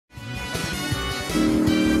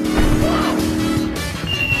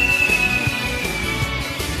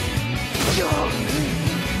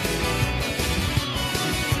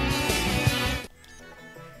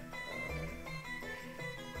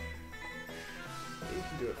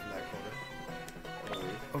Do it from that corner.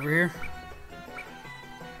 Over here?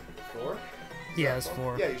 4? Yeah, it's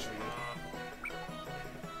 4. Yeah, you should be good.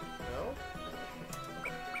 No?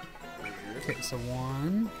 Okay, so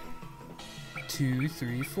 1, 2,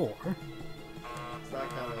 3, 4. It's not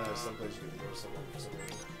counting as someplace you can throw someone for some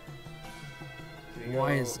reason.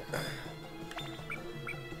 Why is that?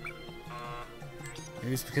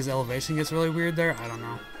 Maybe it's because elevation gets really weird there? I don't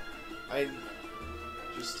know. I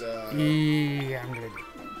just, Yeah, I'm gonna do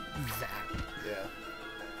that. yeah.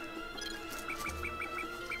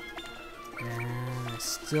 And I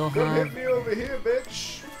still Come have... hit me over here,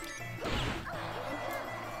 bitch!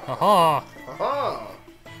 Haha! Aha!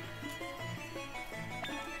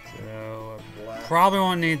 So, Black. probably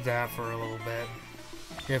won't need that for a little bit.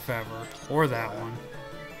 If ever. Or that one.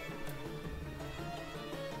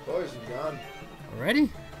 Boys, I'm gone.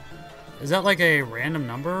 Already? Is that like a random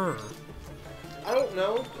number? Or? I don't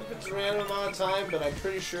know if it's a random amount of time, but I'm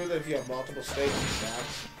pretty sure that if you have multiple states and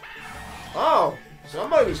stacks. Oh!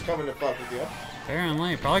 Somebody was coming to fuck with you.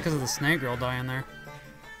 Apparently. Probably because of the snake girl dying there.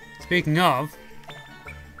 Speaking of...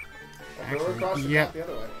 I'll go across the yeah. top the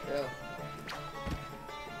other way. Yeah.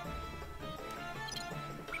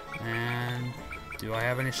 And... do I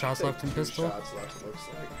have any shots left in Two pistol? shots left, it looks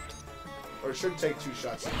like. Or it should take 2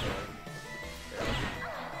 shots to kill him.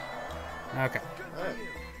 Okay. Alright.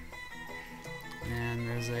 And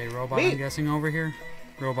there's a robot, Me. I'm guessing, over here.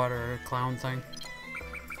 Robot or a clown thing.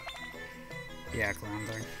 Yeah, clown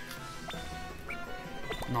thing.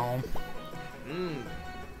 No. Mmm.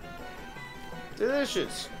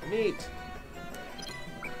 Delicious. Neat.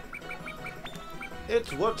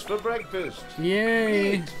 It's what's for breakfast.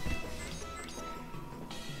 Yay! Neat.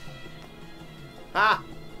 Ha!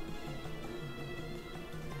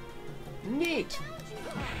 Neat.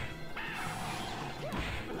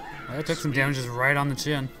 That took some damages right on the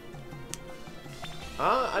chin.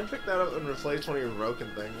 I'd pick that up and replace one of your broken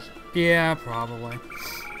things. Yeah, probably.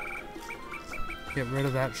 Get rid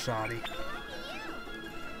of that shoddy.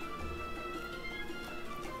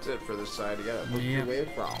 That's it for this side. You gotta look Yep. your way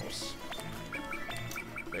across.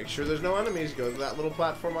 Make sure there's no enemies. Go to that little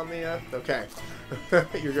platform on the, okay.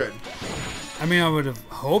 You're good. I mean, I would have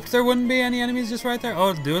hoped there wouldn't be any enemies just right there.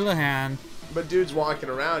 Oh, Doulahan. But dude's walking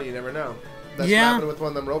around, you never know. That's Yeah. what happened with one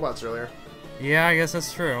of them robots earlier. Yeah, I guess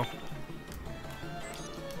that's true.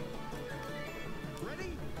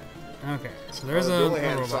 Okay, so there's a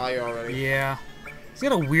Doulahan saw robot. you already. Yeah. He's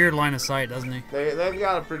got a weird line of sight, doesn't he? They've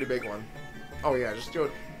got a pretty big one. Oh yeah, just do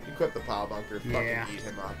it. Equip the pile bunker. Yeah. Fucking eat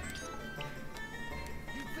him up.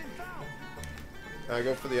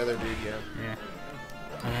 Go for the other dude, yeah. Yeah.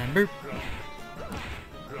 And then boop.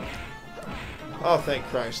 Oh, thank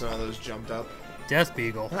Christ, none of those jumped up. Death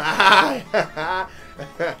Beagle. That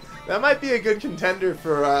might be a good contender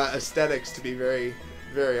for aesthetics, to be very,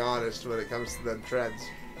 very honest, when it comes to them treads.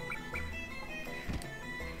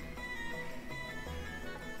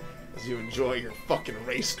 As you enjoy your fucking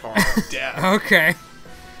race car of death. Okay.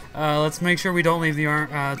 Let's make sure we don't leave the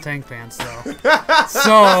tank pants, though.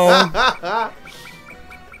 So...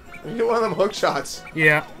 You get one of them hook shots.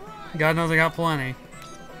 yeah. God knows I got plenty.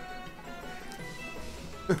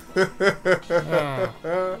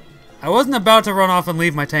 I wasn't about to run off and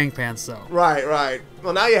leave my tank pants, though. Right, right.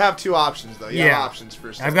 Well, now you have 2 options, though. You have options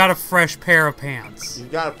for stuff. I've got a fresh pair of pants.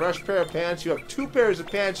 You've got a fresh pair of pants. You have 2 pairs of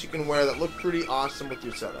pants you can wear that look pretty awesome with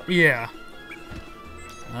your setup. Yeah.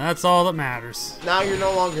 That's all that matters. Now you're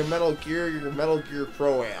no longer Metal Gear, you're Metal Gear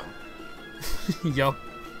Pro-Am. Yup.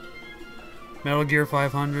 Metal Gear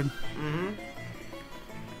 500. Mm-hmm.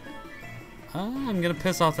 I'm gonna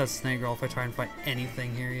piss off that snake girl if I try and fight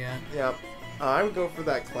anything here yet. Yep. I would go for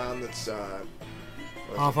that clown that's,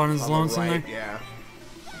 off on his lonesome right. there? Yeah.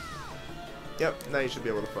 Yep, now you should be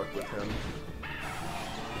able to fuck with him.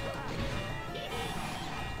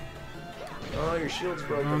 Oh, your shield's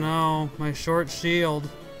broken. Oh no, my short shield.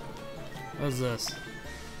 What's this?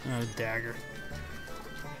 Oh, dagger.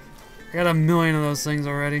 I got a million of those things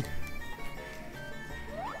already.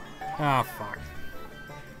 Ah, fuck.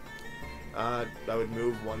 I would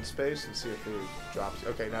move 1 space and see if it drops.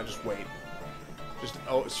 Okay, now just wait. Just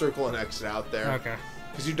circle and exit out there. Okay.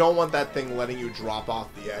 Because you don't want that thing letting you drop off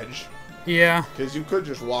the edge. Yeah. Because you could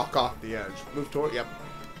just walk off the edge. Move toward. Yep.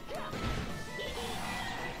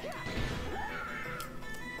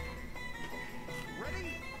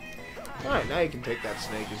 Alright, now you can take that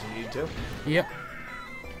snake as you need to. Yep.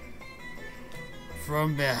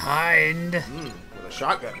 from behind. With a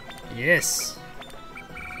shotgun. Yes.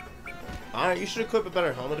 Alright, you should equip a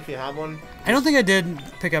better helmet if you have one. I don't think I did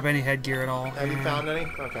pick up any headgear at all. Have you found any?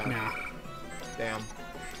 Okay. Nah. Damn.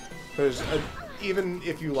 Because even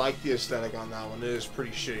if you like the aesthetic on that one, it is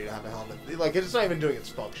pretty shitty to have a helmet. Like, it's not even doing its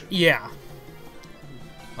function. Yeah.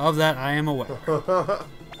 Of that, I am aware.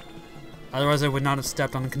 Otherwise, I would not have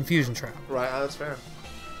stepped on the confusion trap. Right, that's fair.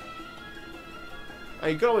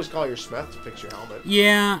 You could always call your smith to fix your helmet.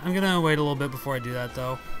 Yeah, I'm gonna wait a little bit before I do that,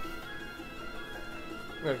 though.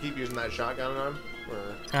 I'm gonna keep using that shotgun on him?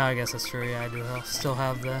 Or... I guess that's true, yeah, I do still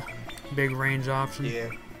have the big range option. Yeah.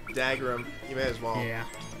 Dagger him. You may as well. Yeah.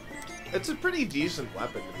 It's a pretty decent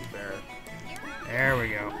weapon, to be fair. There we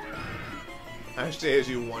go. Actually, as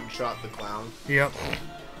you one-shot the clown. Yep.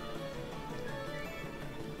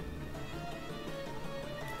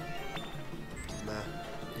 Nah.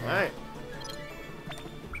 Alright.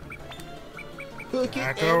 Hook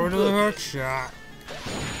Back it over and to the hook hook shot.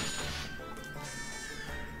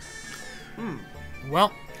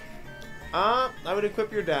 Well. I would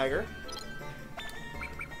equip your dagger.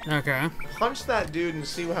 Okay. Punch that dude and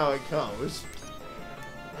see how it goes.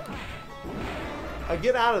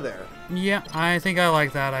 Get out of there. Yeah, I think I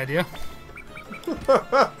like that idea.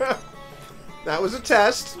 That was a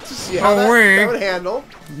test to see how that would handle.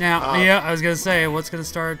 Now, yeah, I was gonna say, what's gonna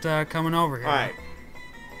start coming over here? Alright.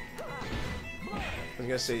 I was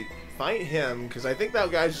gonna say, fight him, because I think that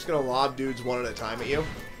guy's just gonna lob dudes one at a time at you.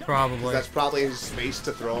 Probably. That's probably his space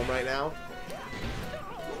to throw him right now.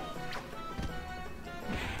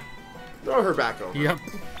 Throw her back over. Yep.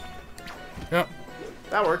 Yep.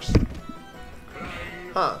 That works.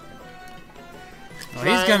 Huh. Well,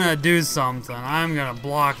 he's gonna do something. I'm gonna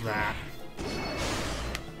block that.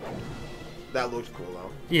 That looked cool,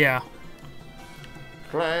 though. Yeah.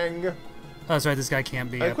 Clang. Oh, that's right, this guy can't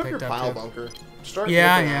be Equip your picked pile up, too. bunker. Start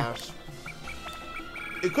Yeah, kicking yeah. ass.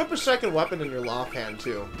 Equip a second weapon in your lock hand,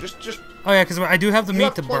 too. Just. Oh, yeah, because I do have the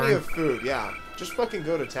meat to burn. You have plenty of food, yeah. Just fucking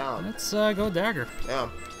go to town. Let's go dagger. Yeah.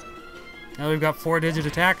 Now we've got 4-digit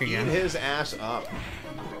attack again. Eat his ass up.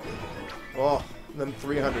 Oh, them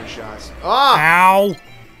 300 shots. Ah! Ow!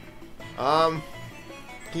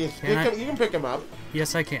 You can pick him up.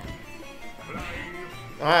 Yes, I can.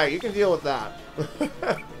 Alright, you can deal with that.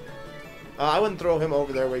 I wouldn't throw him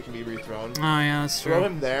over there where he can be rethrown. Oh, yeah, that's true. Throw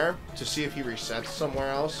him there to see if he resets somewhere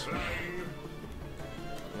else.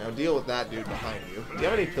 Now deal with that dude behind you. Do you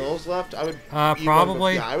have any pills left? I would eat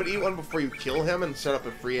probably. Yeah, I would eat one before you kill him and set up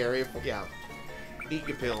a free area. Yeah. Eat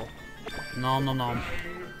your pill. Nom nom nom.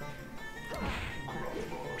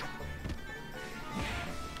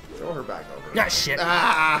 Throw her back over. Yeah, shit.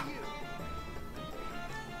 Ah!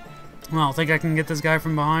 Well, I think I can get this guy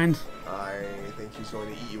from behind. I think he's going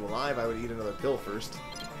to eat you alive. I would eat another pill first.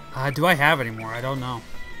 Do I have any more? I don't know.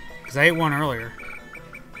 Because I ate one earlier.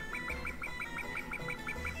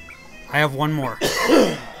 I have one more.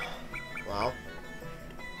 Well,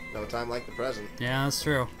 no time like the present. Yeah, that's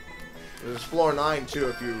true. There's floor 9 too.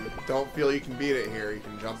 If you don't feel you can beat it here, you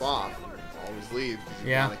can jump off. Always leave because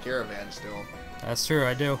you're on a caravan still. That's true.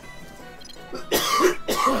 I do.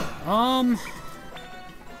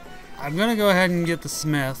 I'm gonna go ahead and get the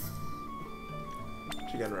smith.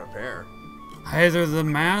 What you gonna repair? Either the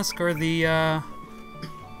mask or the.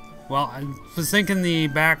 Well, I was thinking the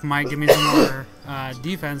back might give me some more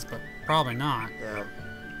defense, but probably not. Yeah.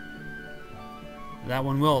 That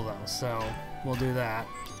one will though, so we'll do that.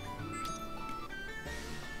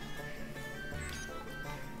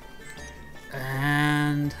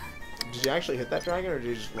 And did you actually hit that dragon, or did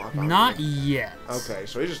you just lock on? Not yet. Okay,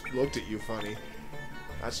 so he just looked at you funny.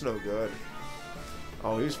 That's no good.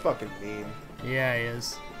 Oh, he's fucking mean. Yeah, he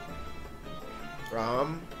is.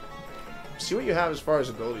 See what you have as far as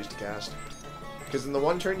abilities to cast. Because in the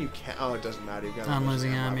one turn you can't. Oh, it doesn't matter. You've got.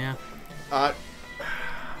 Unlosing him, yeah. I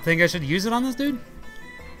think I should use it on this dude?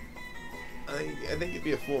 I think you'd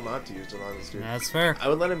be a fool not to use it on this dude. That's fair. I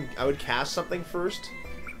would let him. I would cast something first.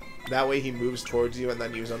 That way he moves towards you, and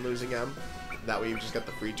then use Unlosing him. That way you've just got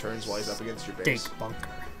the free turns while he's up against your base. Stake bunker.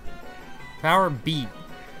 Power B.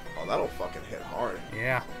 Oh, that'll fucking hit hard.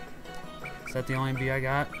 Yeah. Is that the only B I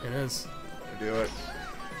got? It is. Do it.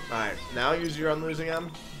 Alright, now use your Unlosing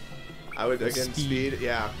him. I would, again, speed.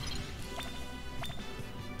 Yeah.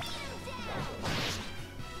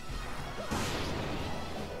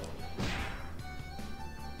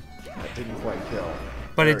 That didn't quite kill.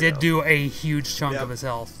 But it did do a huge chunk of his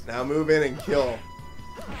health. Now move in and kill.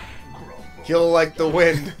 Kill like the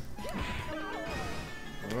wind.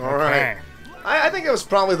 Alright. Okay. I think it was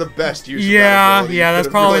probably the best use of yeah, that yeah, that's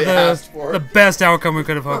probably really the best outcome we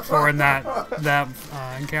could have hoped for in that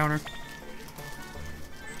encounter.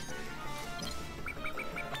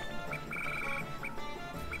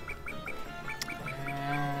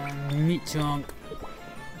 meat chunk.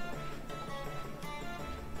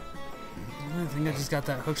 I think I just got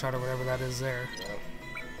that hook shot or whatever that is there. Yep.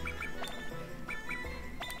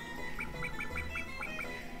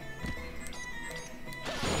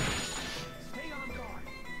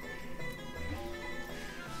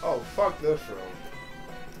 Oh, fuck this room.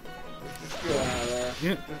 Just get out of there.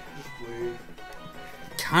 Yep. Just leave.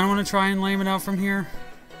 Kind of want to try and lame it out from here.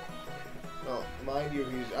 Oh, mind you,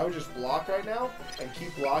 I would just block right now and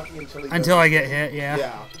keep blocking until I get hit. Yeah.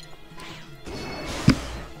 Yeah.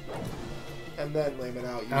 And then lame it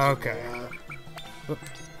out. Okay.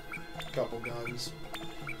 Couple guns.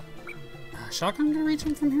 Shotgun gonna reach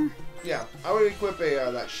him from here? Yeah, I would equip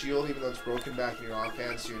that shield even though it's broken back in your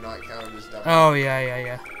offhand, so you're not counted as double. Oh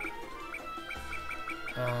yeah.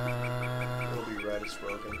 It'll be red. It's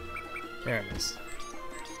broken. There it is.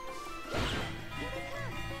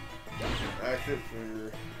 That's it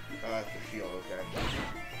for shield. Okay.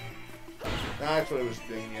 That's what it was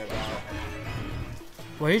thinking about.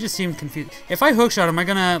 Well, he just seemed confused. If I hookshot, am I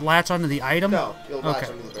gonna latch onto the item? No, you'll latch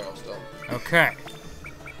onto the barrel still. Okay.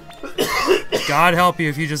 God help you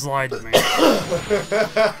if you just lied to me.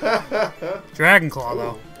 Dragon Claw,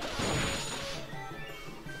 though.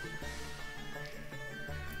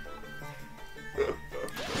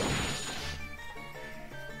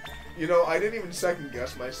 You know, I didn't even second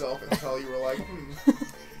guess myself until you were like,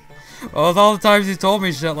 Well, with all the times you told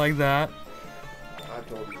me shit like that. I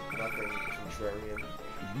told you nothing contrarian.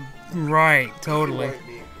 Right, totally.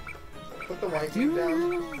 Put the white meat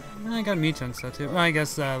down. I got meat chunks though too. Well, I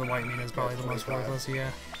guess the white meat is probably the most worthless, yeah.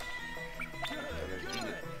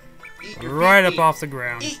 Right up off the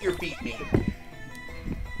ground. Eat your feet meat.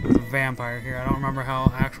 There's a vampire here. I don't remember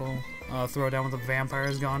how actual throwdown with a vampire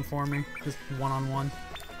has gone for me. Just one-on-one.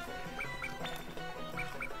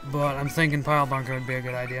 But I'm thinking pile bunker would be a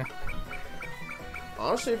good idea.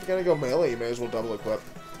 Honestly, if you're gonna go melee, you may as well double equip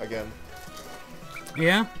again.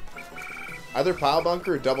 Yeah? Either pile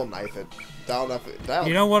bunker or double knife it.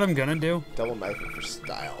 You know what I'm gonna do? Double knife it for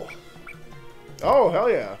style. Oh, hell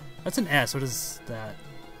yeah. That's an S. What does that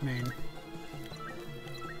mean?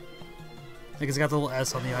 I think it's got the little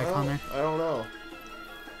S on the icon there. I don't know.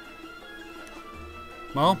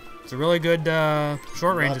 Well, it's a really good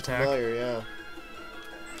short range attack. Familiar, yeah.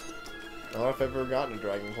 I don't know if I've ever gotten a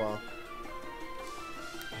Dragon Claw.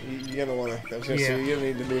 You're gonna wanna. I was gonna say you're gonna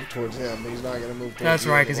need to move towards him. He's not gonna move towards you. That's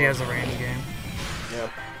right, because he has the range game.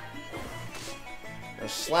 Yep. Now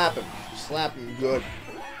slap him. Slap him good.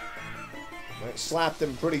 I slapped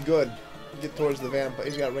him pretty good. Get towards the vampire.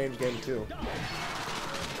 He's got range game too.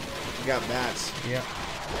 He got bats. Yep.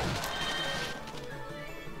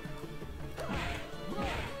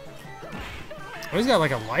 Oh, he's got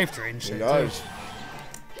like a life drain shit. He does.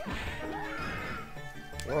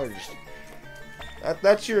 Oh,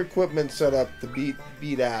 that's your equipment set up to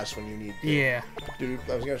beat ass when you need to. Yeah. Dude,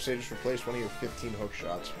 I was gonna say just replace one of your 15 hook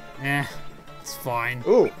shots. Eh, it's fine.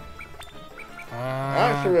 Ooh.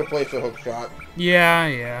 I should replace a hook shot.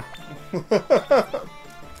 Yeah.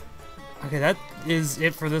 Okay, that is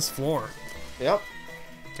it for this floor. Yep.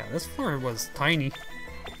 God, this floor was tiny.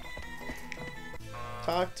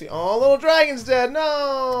 Talk to. Oh, little dragon's dead. No.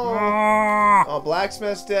 Oh,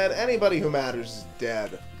 blacksmith's dead. Anybody who matters is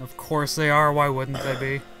dead. Of course they are. Why wouldn't they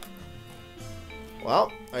be?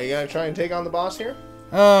 Well, are you gonna try and take on the boss here?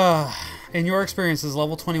 In your experience, is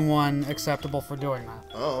level 21 acceptable for doing that?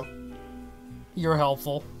 Oh. You're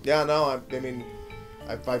helpful. Yeah, no. I mean,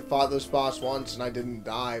 I fought this boss once and I didn't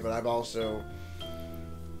die, but I've also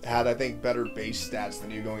had, I think, better base stats than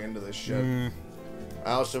you going into this shit.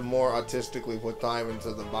 I also more autistically put time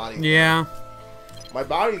into the body. Yeah. My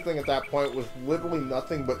body thing at that point was literally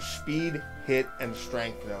nothing but speed, hit, and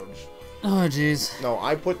strength nodes. Oh, jeez. No,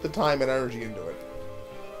 I put the time and energy into it.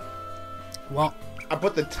 Well, I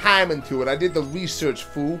put the time into it. I did the research,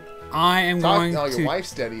 fool. I am going to... your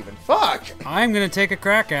wife's dead even. Fuck! I'm going to take a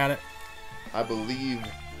crack at it. I believe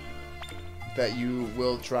that you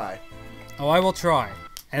will try. Oh, I will try.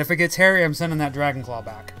 And if it gets hairy, I'm sending that Dragon Claw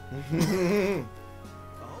back.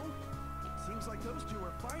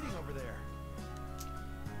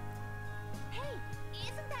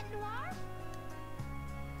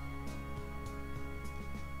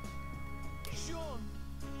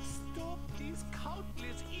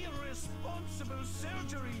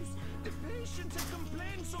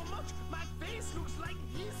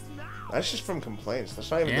 That's just from complaints.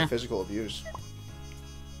 That's not even the physical abuse.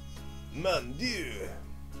 Mon Dieu.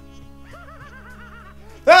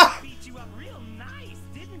 Ah! Beat you up real nice,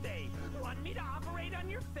 didn't they? Want me to operate on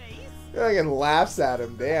your face? Fucking laughs at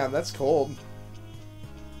him. Damn, that's cold.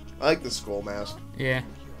 I like the skull mask. Yeah.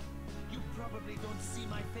 You probably don't see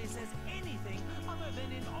my face as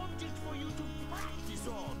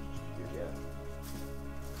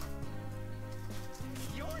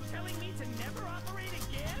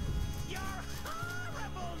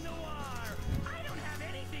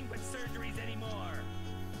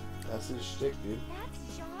That's his shtick, dude.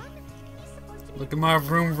 That's Sean? He's supposed to be Look at my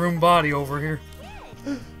vroom vroom body over here.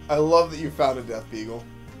 kid. I love that you found a Death Beagle.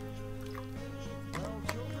 Well,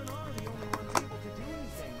 children are the only ones able to do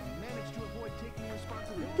anything and manage to avoid taking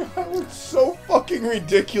responsibility. That looks so fucking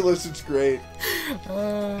ridiculous, it's great.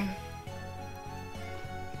 Uh,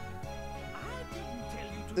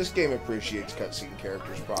 This game appreciates cutscene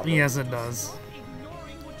characters properly. yes, it does.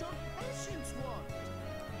 Ignoring what your patients want.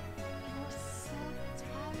 You're so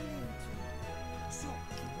tired. So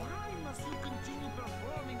why must you continue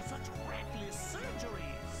performing such reckless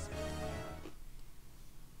surgeries?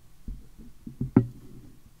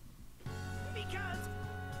 Because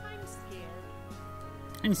I'm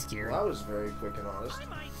scared. I'm scared. Well, that was very quick and honest. I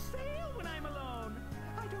might fail when I'm alone.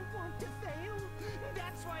 I don't want to fail.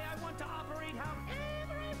 That's why I want to operate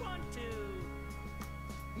however I want to.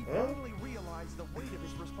 He Huh? finally realized the weight of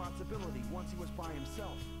his responsibility once he was by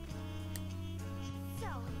himself. So,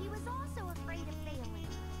 he was also afraid of failing.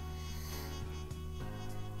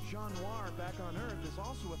 Jean Noir, back on Earth, is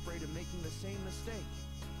also afraid of making the same mistake.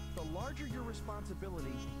 The larger your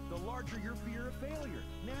responsibility, the larger your fear of failure,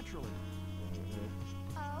 naturally.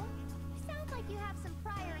 Oh? Sounds like you have some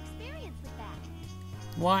prior experience with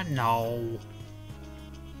that. What? No.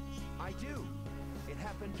 I do. It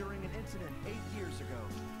happened during an incident 8 years ago.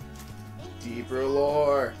 Deeper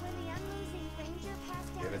lore. When the Unlosing Ranger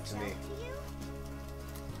passed down Give it his to me. belt to you?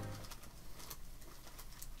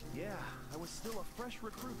 Yeah, I was still a fresh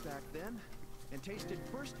recruit back then, and tasted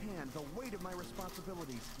firsthand the weight of my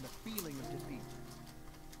responsibilities and the feeling of defeat.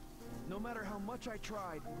 No matter how much I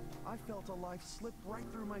tried, I felt a life slip right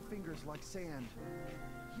through my fingers like sand.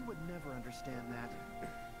 You would never understand that.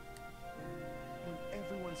 When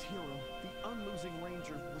everyone's hero, the Unlosing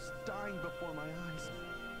Ranger, was dying before my eyes.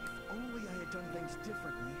 If only I had done things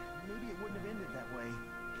differently, maybe it wouldn't have ended that way.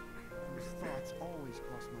 Those thoughts always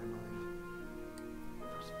crossed my mind.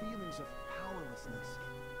 Those feelings of powerlessness,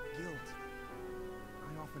 guilt.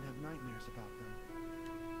 I often have nightmares about them.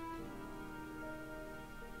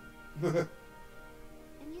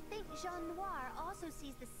 And you think Jean Noir also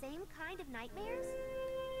sees the same kind of nightmares?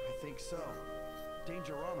 I think so.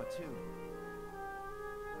 Dangerama, too.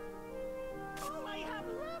 All I have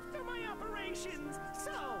left are my operations.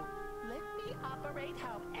 So let me operate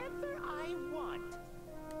however I want.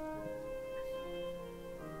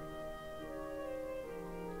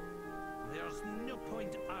 There's no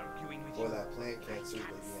point arguing with Boy, you. that plant can't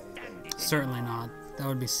certainly be anything. Certainly not. That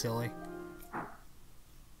would be silly.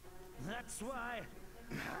 That's why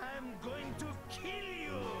I'm going to kill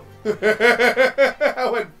you. I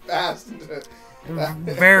went fast into it.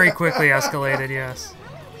 Very quickly escalated, yes.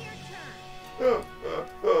 Weird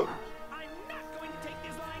turn. I'm not going to take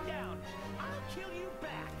this lying down. I'll kill you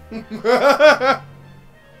back.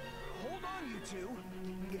 Hold on, you two.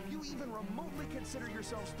 If you even remotely consider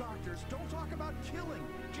yourselves doctors, don't talk about killing.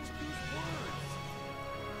 Just use words.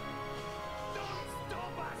 Don't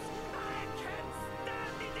stop us. I can't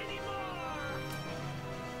stand it anymore.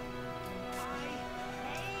 I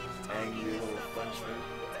hate Angry talking little this stuff Frenchman. over.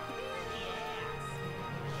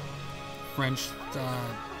 French,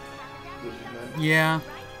 Lizard man. yeah.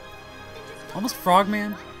 Almost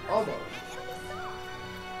Frogman? Almost.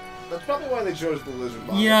 That's probably why they chose the lizard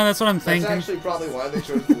model. Yeah, that's what I'm That's thinking. actually probably why they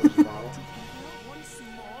chose the lizard model. Once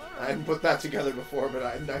more. I hadn't put that together before, but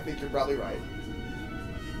I think you're probably right.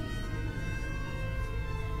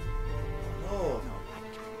 Oh.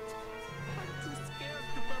 I'm too scared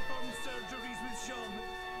to perform surgeries with Jean.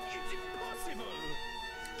 It's impossible.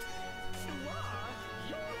 Noir,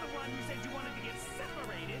 you're the one who said you wanted to get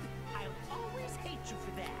separated. I'll always hate you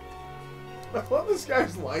for that. I love this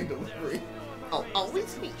guy's line delivery. I'll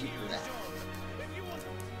always hate you for that. If you want,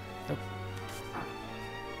 Yep.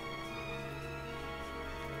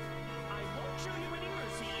 I won't show you any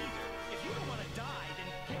mercy either. If you don't want to die, then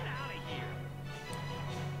get out of here.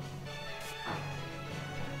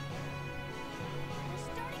 They're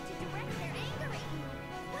starting to direct their anger at you.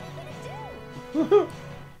 What are you gonna do?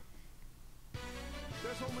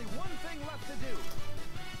 There's only one thing left to do.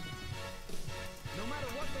 No matter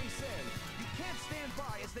what they say, you can't stand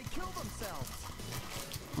by as they kill themselves.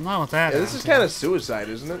 I'm not with that. Yeah, this is kind of suicide,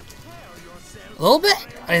 isn't it? A little bit,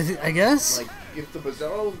 I guess. Like, if the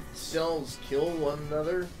Bizarro cells kill one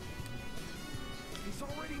another, He's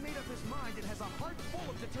already made up his mind and has a heart full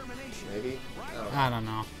of determination. maybe. I don't know. I don't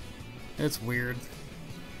know. It's weird.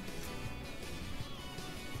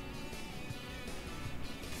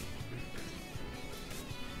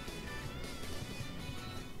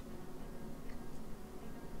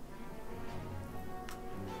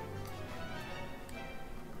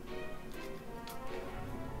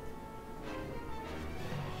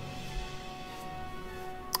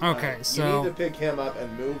 Okay, You so need to pick him up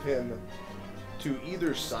and move him to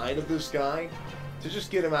either side of this guy to just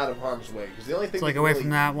get him out of harm's way. Because the only thing it's like that away really, from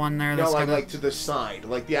that one there. no, That's like kinda... like to the side,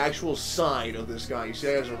 like the actual side of this guy. You see,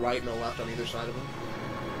 there's a right and a left on either side of him.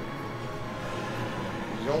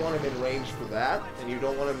 You don't want him in range for that, and you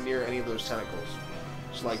don't want him near any of those tentacles.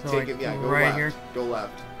 Just like So, take like, him, yeah, go right left, here? go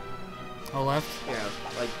left. Oh, left? Yeah,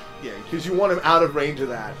 like yeah, because you want him out of range of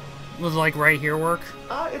that. Would like right here work?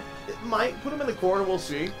 It might put him in the corner. We'll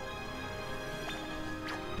see.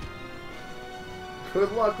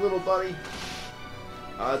 Good luck, little buddy.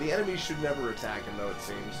 The enemies should never attack him, though, it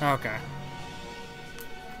seems. Okay.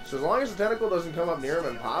 So as long as the tentacle doesn't come up near him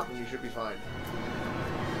and pop him, you should be fine.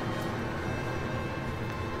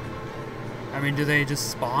 I mean, do they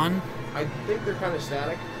just spawn? I think they're kind of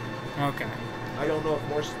static. Okay. I don't know if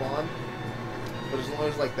more spawn, but as long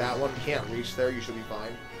as like that one can't reach there, you should be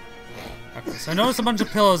fine. Okay, so I noticed a bunch of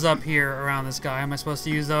pillows up here around this guy. Am I supposed to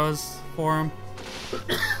use those for him?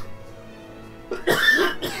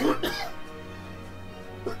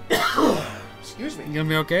 Excuse me. You gonna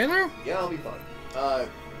be okay there? Yeah, I'll be fine. I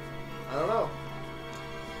don't know.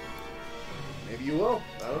 Maybe you will.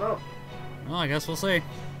 I don't know. Well, I guess we'll see.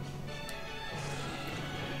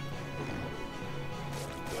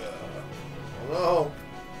 I don't know.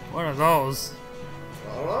 What are those?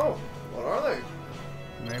 I don't know. What are they?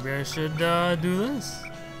 Maybe I should do this.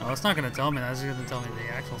 Oh, it's not gonna tell me that. It's gonna tell me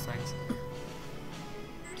the actual things.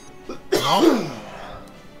 Oh.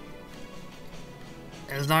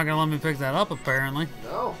 It's not gonna let me pick that up, apparently.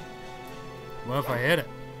 No. What if I hit it?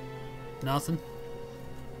 Nothing.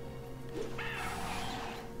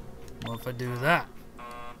 What if I do that?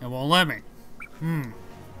 It won't let me.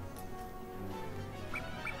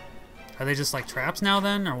 Are they just like traps now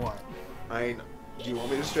then, or what? Do you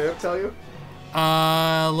want me to straight up tell you?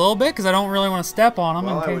 A little bit, because I don't really want to step on them.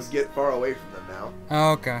 Well, in I case... would get far away from them now.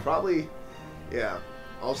 Oh, okay. Probably, yeah.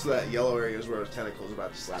 Also, that yellow area is where his tentacle is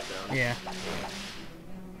about to slap down. Yeah.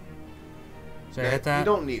 Should I hit that? You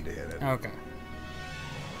don't need to hit it. Okay.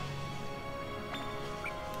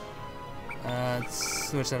 Let's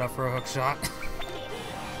switch that up for a hook shot.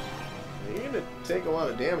 You're going to take a lot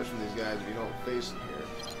of damage from these guys if you don't face them here.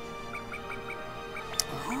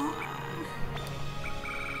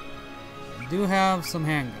 I do have some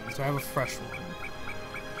handguns. Do I have a fresh one?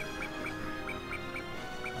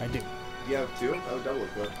 I do. You have two? I would double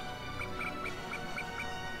equip.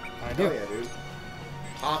 I do. Oh yeah, dude.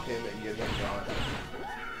 Pop him and get him gone.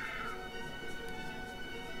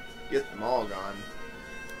 Get them all gone.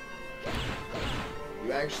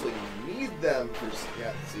 You actually need them for...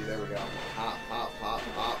 Yeah, see, there we go. Pop, pop, pop,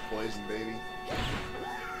 pop. Poison, baby.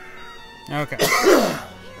 Okay.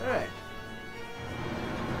 Alright.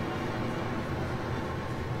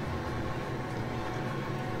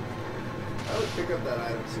 I would pick up that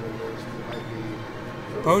item, see what it is, because it might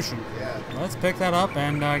be... Potion. Yeah. Let's pick that up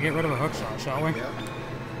and get rid of a hook shot, shall we? Yeah.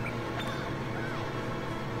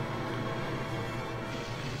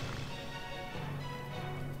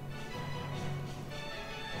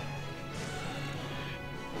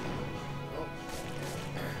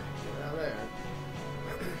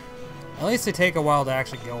 At least they take a while to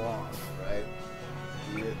actually go off. Right?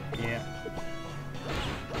 Eat it. Yeah.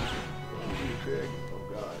 Pig. Oh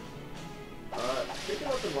god. Pick him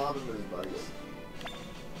up and lob him with his buddies.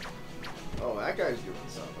 Oh, that guy's doing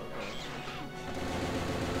something.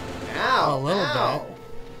 Ow! A little ow.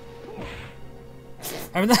 bit.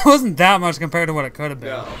 I mean, that wasn't that much compared to what it could have been.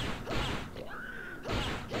 No.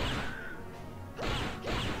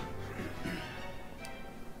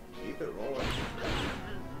 Keep it rolling.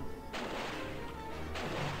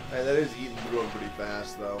 Hey, that is eating through him pretty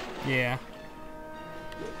fast, though. Yeah.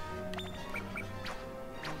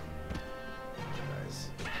 Nice.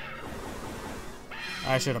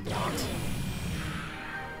 I should have blocked.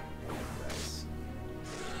 Nice.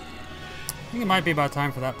 I think it might be about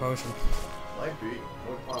time for that potion. Might be. I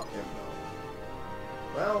would pop him,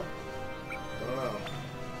 though. Well, I don't know.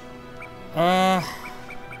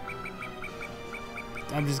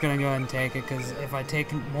 I'm just gonna go ahead and take it, because if I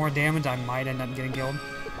take more damage, I might end up getting killed.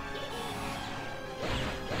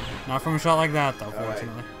 Not from a shot like that, though, fortunately.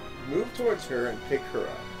 Right. Move towards her and pick her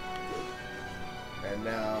up. And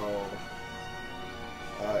now...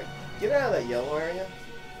 get out of that yellow area.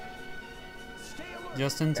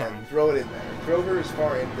 Just in time. And throw it in there. Throw her as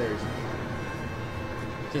far in there as you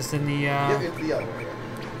can. Just in the, Get into the yellow area.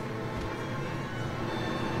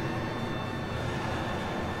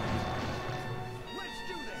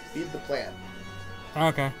 Feed the plant.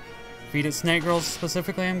 Okay. Feed it Snake Girls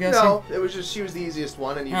specifically, I'm guessing? No, it was just she was the easiest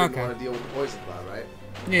one, and you didn't Okay. want to deal with the poison cloud, right?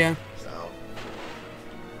 Yeah. So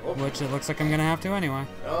Which it looks like I'm gonna have to anyway.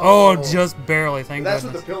 Oh. Oh, just barely, thank That's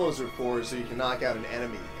goodness. what the pillows are for, so you can knock out an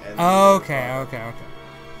enemy. And Okay.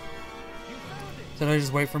 Did I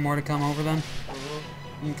just wait for more to come over then?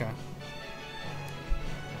 Okay.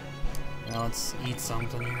 Now let's eat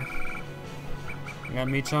something here. You got a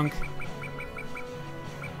meat chunk?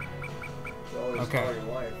 Well, there's Okay. all your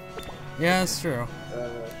life. Yeah, that's true.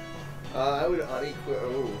 I would unequip.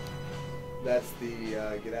 Oh, that's the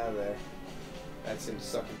get out of there. That's him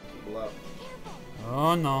sucking people up.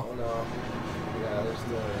 Oh no. Oh no. Yeah, there's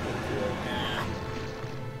still a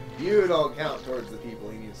You don't count towards the people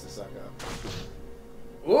he needs to suck up.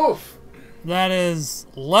 Oof! That is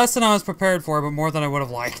less than I was prepared for, but more than I would have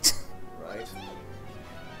liked. Right.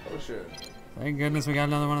 Oh shit. Thank goodness we got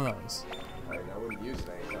another one of those. I wouldn't use it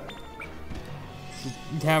anytime.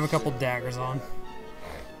 You'd have a couple daggers on.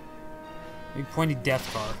 Big pointy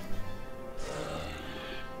death car.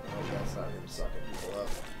 Oh, that's not him sucking people up.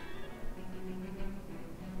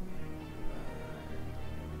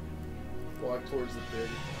 Walk towards the pig.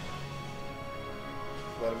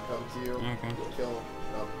 Let him come to you. Okay. Kill him.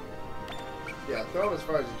 No. Yeah, throw him as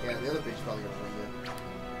far as you can. The other pig's probably gonna wing you.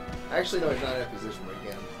 Actually, no, he's not in a position where he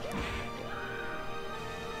can.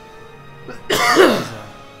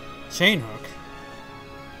 Chain hook.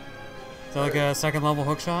 Is that like a second level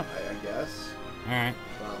hook shot? I guess. Alright.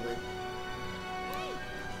 Probably.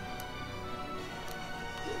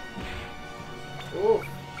 Ooh.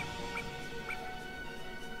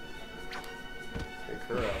 Pick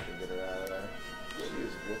her up and get her out of there. She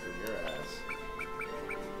is whooping your ass.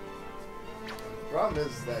 The problem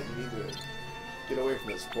is that you need to get away from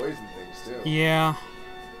those poison things too. Yeah.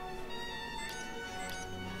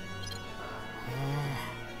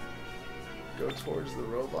 Go towards the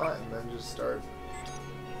robot and then just start.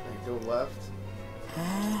 And go left.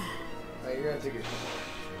 Now you're gonna take a. Oh.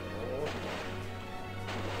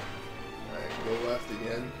 Alright, go left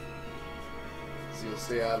again. So you'll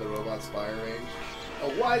stay out of the robot's fire range. Oh,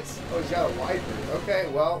 what? Oh, he's got a wide berth. Okay,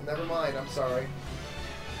 well, never mind. I'm sorry.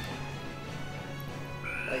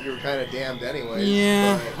 Like you were kind of damned anyways.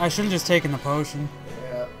 Yeah, but- I should have just taken the potion.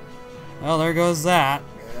 Yeah. Well, there goes that.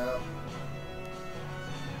 Yeah.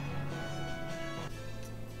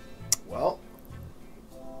 Well,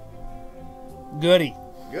 Goody.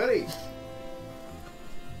 goody.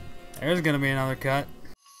 There's gonna be another cut.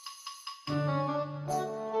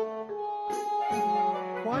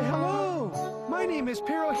 Why, hello! My name is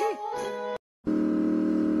Pirohi.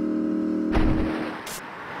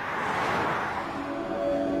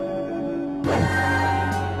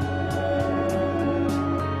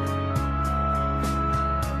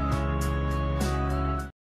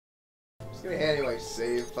 Just gonna hand you my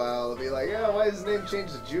save file. It'll be like, yeah, why is his name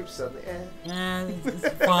changed to Jupe suddenly? It's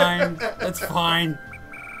fine. It's fine.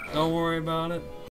 Don't worry about it.